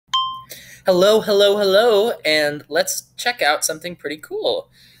Hello, hello, hello, and let's check out something pretty cool.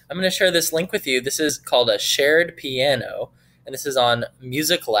 I'm going to share this link with you. This is called a shared piano, and this is on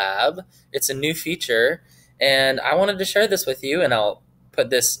Music Lab. It's a new feature, and I wanted to share this with you, and I'll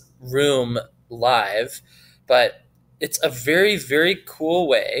put this room live. But it's a very, very cool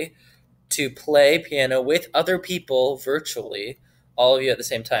way to play piano with other people virtually, all of you at the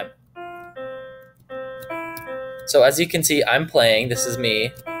same time. So as you can see, I'm playing. This is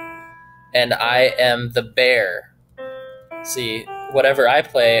me, and I am the bear. See, whatever I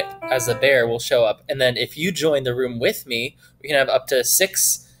play as a bear will show up. And then if you join the room with me, we can have up to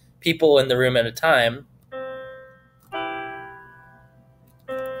 6 people in the room at a time.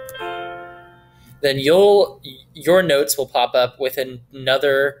 Then your notes will pop up with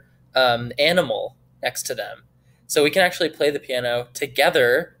another animal next to them. So we can actually play the piano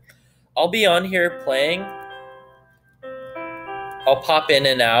together. I'll be on here playing. I'll pop in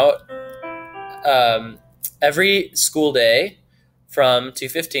and out every school day from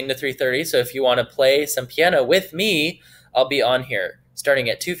 2:15 to 3:30. So if you want to play some piano with me, I'll be on here starting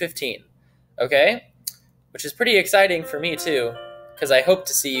at 2:15. Okay? Which is pretty exciting for me too, because I hope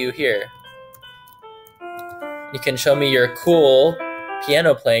to see you here. You can show me your cool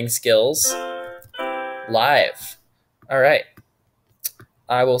piano playing skills live. All right.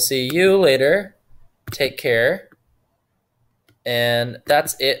 I will see you later. Take care. And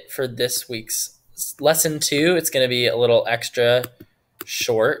that's it for this week's lesson 2. It's going to be a little extra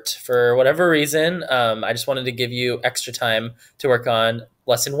short for whatever reason. I just wanted to give you extra time to work on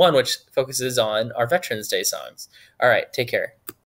lesson 1, which focuses on our Veterans Day songs. All right, take care.